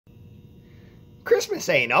Christmas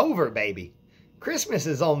ain't over, baby. Christmas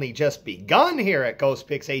has only just begun here at Ghost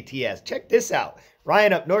Picks ATS. Check this out.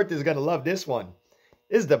 Ryan up north is going to love this one.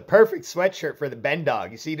 This is the perfect sweatshirt for the Ben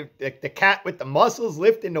dog. You see the cat with the muscles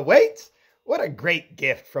lifting the weights? What a great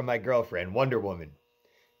gift from my girlfriend, Wonder Woman.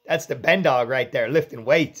 That's the Ben dog right there, lifting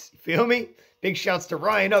weights. You feel me? Big shouts to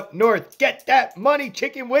Ryan up north. Get that money,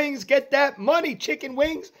 chicken wings. Get that money, chicken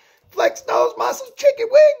wings. Flex those muscles, chicken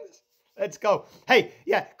wings. Let's go. Hey,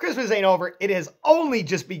 yeah, Christmas ain't over. It has only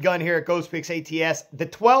just begun here at Ghost Picks ATS. The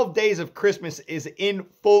 12 days of Christmas is in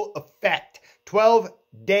full effect. 12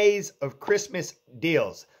 days of Christmas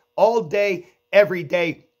deals. All day, every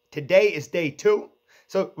day. Today is day 2.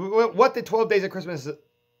 So what the 12 days of Christmas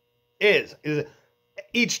is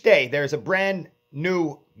each day there's a brand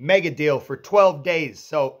new mega deal for 12 days.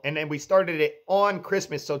 So, and then we started it on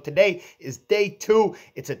Christmas. So today is day 2.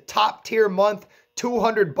 It's a top tier month,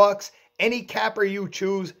 $200. Any capper you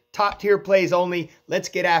choose, top tier plays only. Let's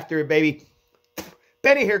get after it, baby.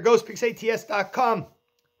 Benny here, ghostpicksats.com.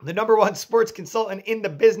 The #1 sports consultant in the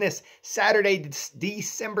business. Saturday,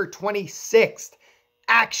 December 26th.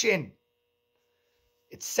 Action.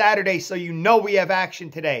 It's Saturday, so you know we have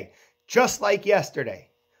action today. Just like yesterday.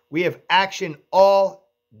 We have action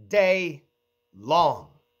all day long.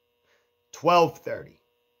 12:30,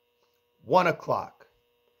 1 o'clock,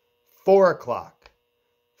 4 o'clock,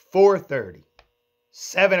 4:30,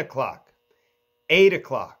 7 o'clock, 8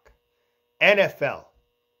 o'clock, NFL,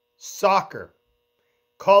 soccer,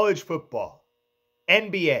 college football,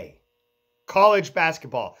 NBA, college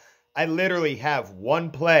basketball. I literally have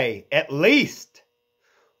one play, at least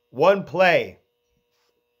one play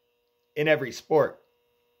in every sport.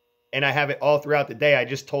 And I have it all throughout the day. I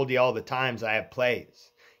just told you all the times I have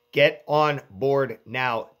plays. Get on board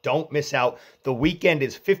now. Don't miss out. The weekend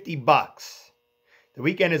is $50. The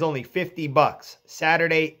weekend is only $50.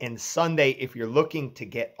 Saturday and Sunday if you're looking to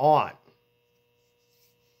get on.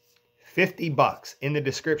 $50 in the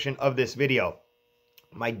description of this video.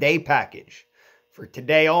 My day package for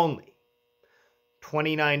today only.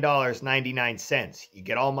 $29.99. You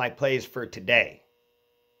get all my plays for today.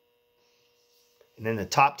 And then the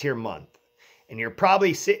top tier month. And you're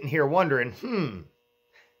probably sitting here wondering,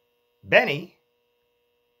 Benny,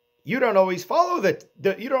 you don't always follow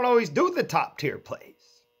you don't always do the top tier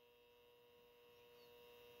plays.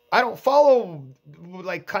 I don't follow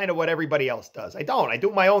like kind of what everybody else does. I don't. I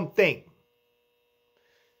do my own thing.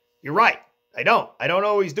 You're right. I don't. I don't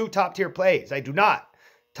always do top tier plays. I do not.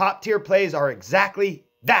 Top tier plays are exactly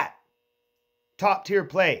that. Top tier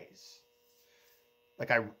plays.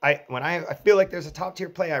 Like when I feel like there's a top tier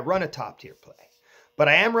play, I run a top tier play. But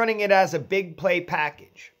I am running it as a big play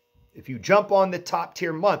package. If you jump on the top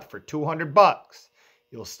tier month for $200,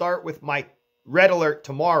 you'll start with my red alert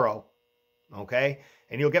tomorrow, okay?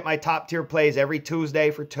 And you'll get my top tier plays every Tuesday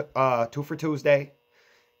for 2 for Tuesday.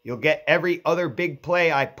 You'll get every other big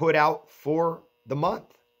play I put out for the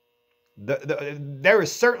month. There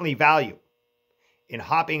is certainly value in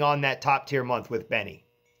hopping on that top tier month with Benny.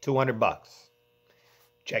 $200.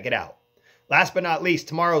 Check it out. Last but not least,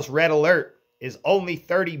 tomorrow's red alert is only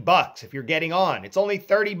 $30 if you're getting on. It's only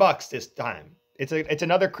 $30 this time. It's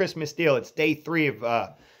another Christmas deal. It's day 3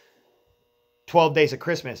 of 12 days of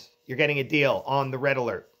Christmas. You're getting a deal on the red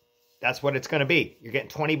alert. That's what it's going to be. You're getting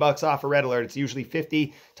 $20 off a red alert. It's usually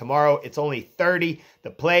 $50. Tomorrow, it's only $30.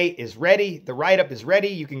 The play is ready. The write-up is ready.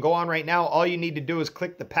 You can go on right now. All you need to do is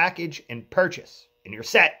click the package and purchase, and you're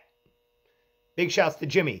set. Big shouts to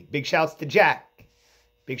Jimmy. Big shouts to Jack.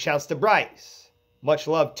 Big shouts to Bryce. Much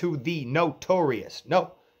love to the notorious.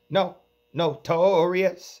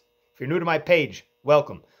 Notorious. If you're new to my page,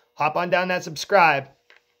 welcome. Hop on down that subscribe.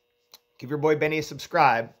 Give your boy Benny a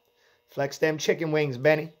subscribe. Flex them chicken wings,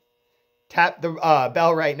 Benny. Tap the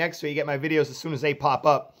bell right next to it. You get my videos as soon as they pop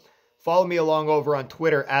up. Follow me along over on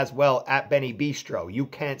Twitter as well, at Benny Bistro. You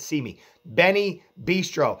can't see me. Benny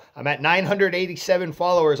Bistro. I'm at 987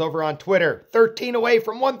 followers over on Twitter. 13 away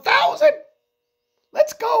from 1,000.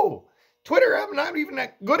 Let's go. Twitter, I'm not even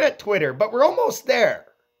that good at Twitter, but we're almost there.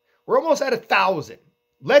 We're almost at 1,000.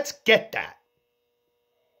 Let's get that.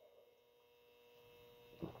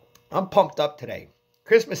 I'm pumped up today.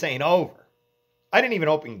 Christmas ain't over. I didn't even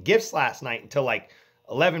open gifts last night until like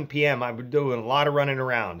 11 p.m. I've been doing a lot of running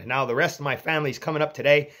around. And now the rest of my family's coming up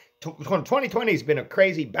today. 2020 has been a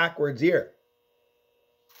crazy backwards year.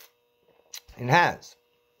 It has.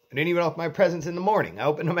 I didn't even open my presents in the morning. I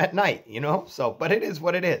opened them at night, you know? So, but it is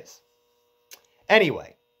what it is.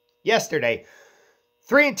 Anyway, yesterday,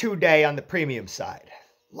 3-2 day on the premium side.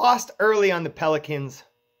 Lost early on the Pelicans,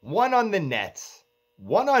 won on the Nets,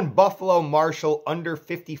 won on Buffalo Marshall under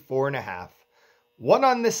 54.5, Won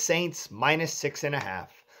on the Saints -6.5.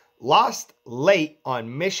 Lost late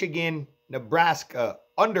on Michigan, Nebraska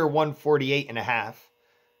under 148.5.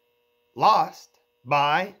 Lost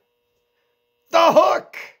by the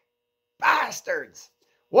hook. Bastards.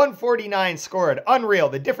 149 scored. Unreal.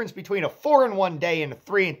 The difference between a 4-1 day and a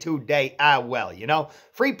 3-2 day. Well, you know.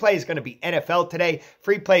 Free play is going to be NFL today.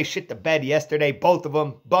 Free play shit the bed yesterday. Both of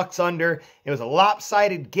them. Bucks under. It was a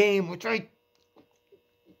lopsided game, which I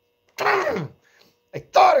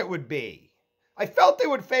thought it would be. I felt they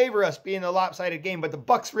would favor us being the lopsided game, but the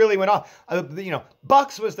Bucks really went off.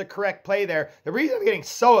 Bucks was the correct play there. The reason I'm getting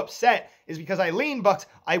so upset is because I lean Bucks.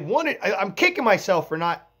 I'm kicking myself for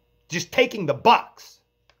not just taking the Bucks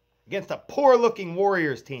against a poor-looking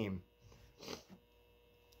Warriors team.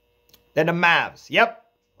 Then the Mavs. Yep,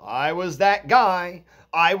 I was that guy.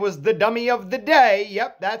 I was the dummy of the day.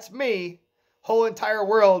 Yep, that's me. Whole entire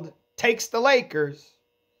world takes the Lakers.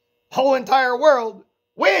 Whole entire world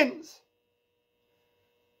wins.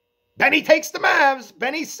 Benny takes the Mavs.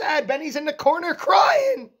 Benny's sad. Benny's in the corner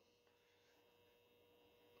crying.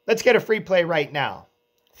 Let's get a free play right now.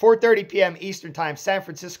 4:30 p.m. Eastern Time, San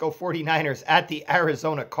Francisco 49ers at the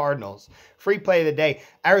Arizona Cardinals. Free play of the day,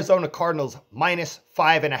 Arizona Cardinals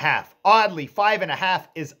 -5.5. Oddly, 5.5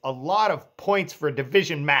 is a lot of points for a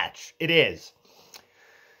division match. It is.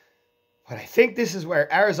 But I think this is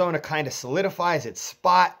where Arizona kind of solidifies its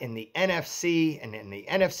spot in the NFC and in the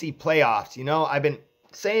NFC playoffs. You know, I've been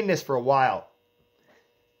saying this for a while.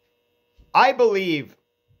 I believe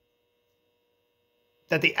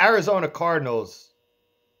that the Arizona Cardinals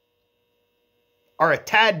are a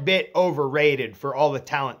tad bit overrated for all the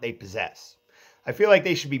talent they possess. I feel like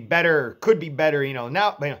they should be better, could be better,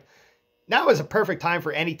 now is a perfect time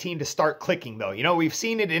for any team to start clicking, though. You know, we've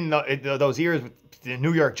seen it in those years with the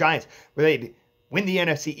New York Giants, where they'd win the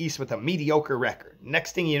NFC East with a mediocre record.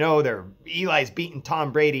 Next thing you know, Eli's beating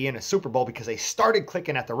Tom Brady in a Super Bowl because they started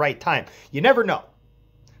clicking at the right time. You never know.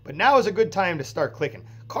 But now is a good time to start clicking.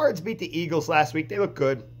 Cards beat the Eagles last week. They look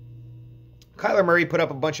good. Kyler Murray put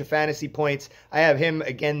up a bunch of fantasy points. I have him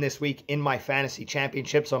again this week in my fantasy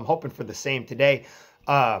championship, so I'm hoping for the same today.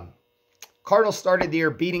 Cardinals started the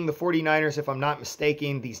year beating the 49ers, if I'm not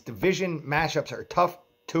mistaken. These division matchups are tough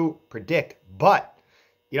to predict, but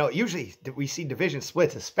usually we see division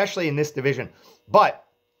splits, especially in this division. But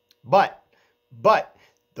the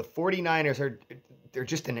 49ers they're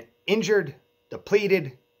just an injured,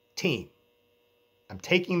 depleted team. I'm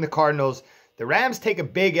taking the Cardinals. The Rams take a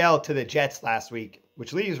big L to the Jets last week,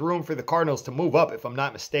 which leaves room for the Cardinals to move up, if I'm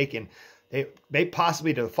not mistaken. They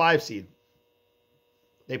possibly to the 5 seed.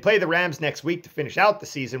 They play the Rams next week to finish out the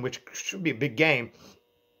season, which should be a big game.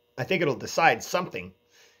 I think it'll decide something.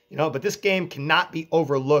 But this game cannot be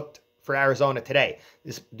overlooked for Arizona today.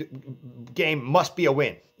 This game must be a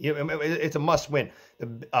win. It's a must win.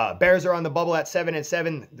 The Bears are on the bubble at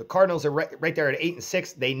 7-7. The Cardinals are right there at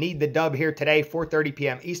 8-6. They need the dub here today, 4:30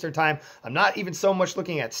 p.m. Eastern Time. I'm not even so much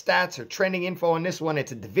looking at stats or trending info on this one.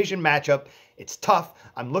 It's a division matchup. It's tough.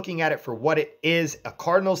 I'm looking at it for what it is. A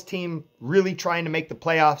Cardinals team really trying to make the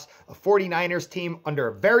playoffs. A 49ers team under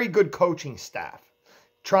a very good coaching staff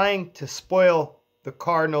trying to spoil the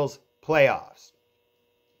Cardinals' playoffs.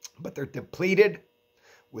 But they're depleted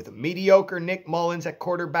with a mediocre Nick Mullins at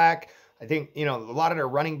quarterback. I think, a lot of their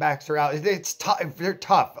running backs are out. It's tough. They're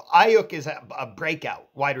tough. Ayuk is a breakout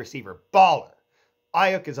wide receiver. Baller.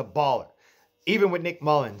 Ayuk is a baller. Even with Nick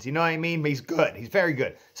Mullins, you know what I mean? He's good. He's very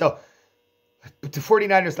good. So, but the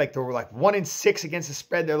 49ers, they were 1-6 against the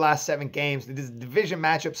spread their last 7 games. This is a division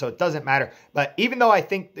matchup, so it doesn't matter. But even though I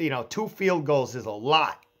think, 2 field goals is a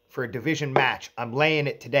lot for a division match, I'm laying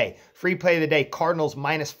it today. Free play of the day, Cardinals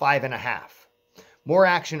 -5.5. More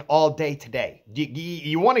action all day today.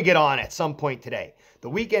 You want to get on at some point today. The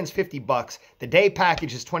weekend's $50. The day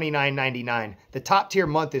package is $29.99. The top tier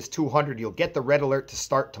month is $200. You'll get the red alert to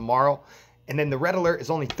start tomorrow. And then the red alert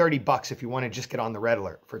is only $30 if you want to just get on the red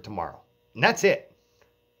alert for tomorrow. And that's it.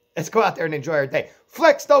 Let's go out there and enjoy our day.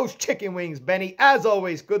 Flex those chicken wings, Benny. As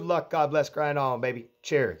always, good luck. God bless. Grind on, baby.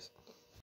 Cheers.